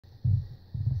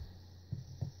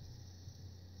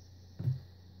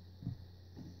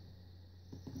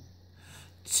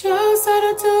저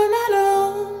사람 두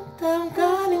나로 다음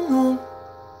가는 건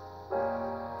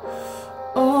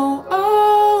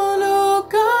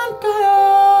누굴까요?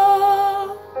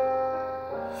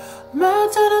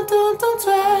 말처럼 뚱뚱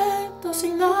돼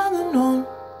또씩 나는 넌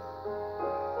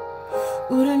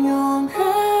우린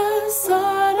용해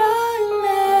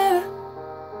살아있네.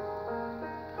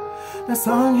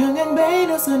 낯선 향한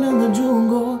매일 쓰는 건 좋은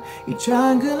곳 이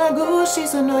작은 얼굴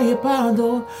시선 너의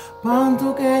파도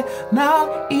반독에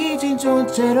날 잊은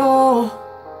존재로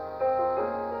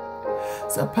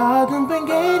싸파근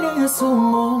뱅개는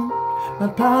숨은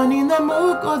말판이 날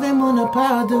묶어대 문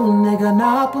아파도 내가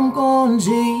나쁜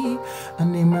건지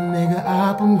아니면 내가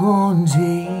아픈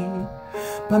건지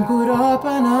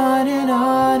밤꾸러반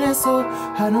아래서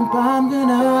하룻밤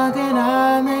그나게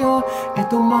나네요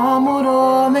애또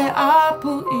마음으로 내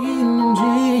아프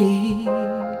있는지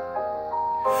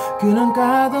그런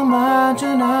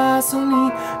가둬마저 나서니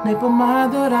내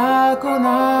뻔마더라고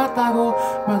났다고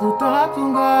마도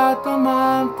따뜻한 같던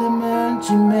맘 때문에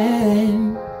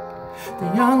지맨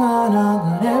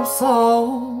태양하나 그랬어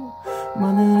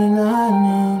마늘은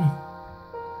나는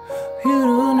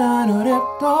흐르는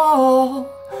어렵도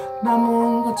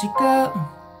남은 것지가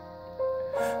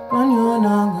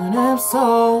완연한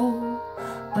그랬어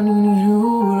아닌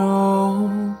이후로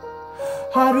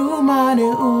하루 만에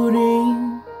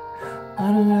우린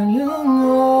아름다운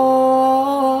영어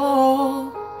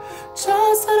저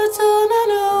서로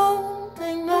전하는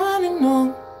땡나는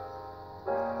넌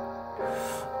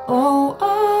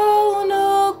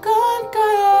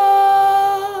누굴까요?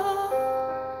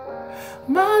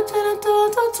 말처럼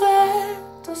또도 돼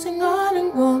또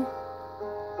생각하는 건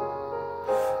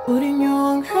우린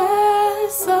용해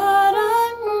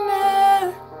살았네.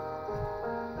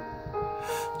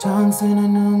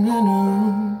 장세는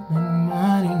능가는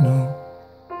말이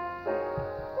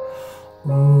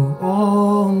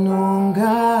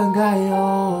누군가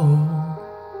가요.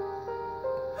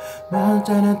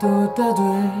 말처럼 또도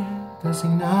돼 또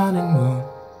생각하는 건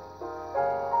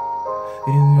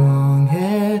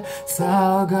유명해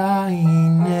살아가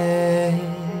있네.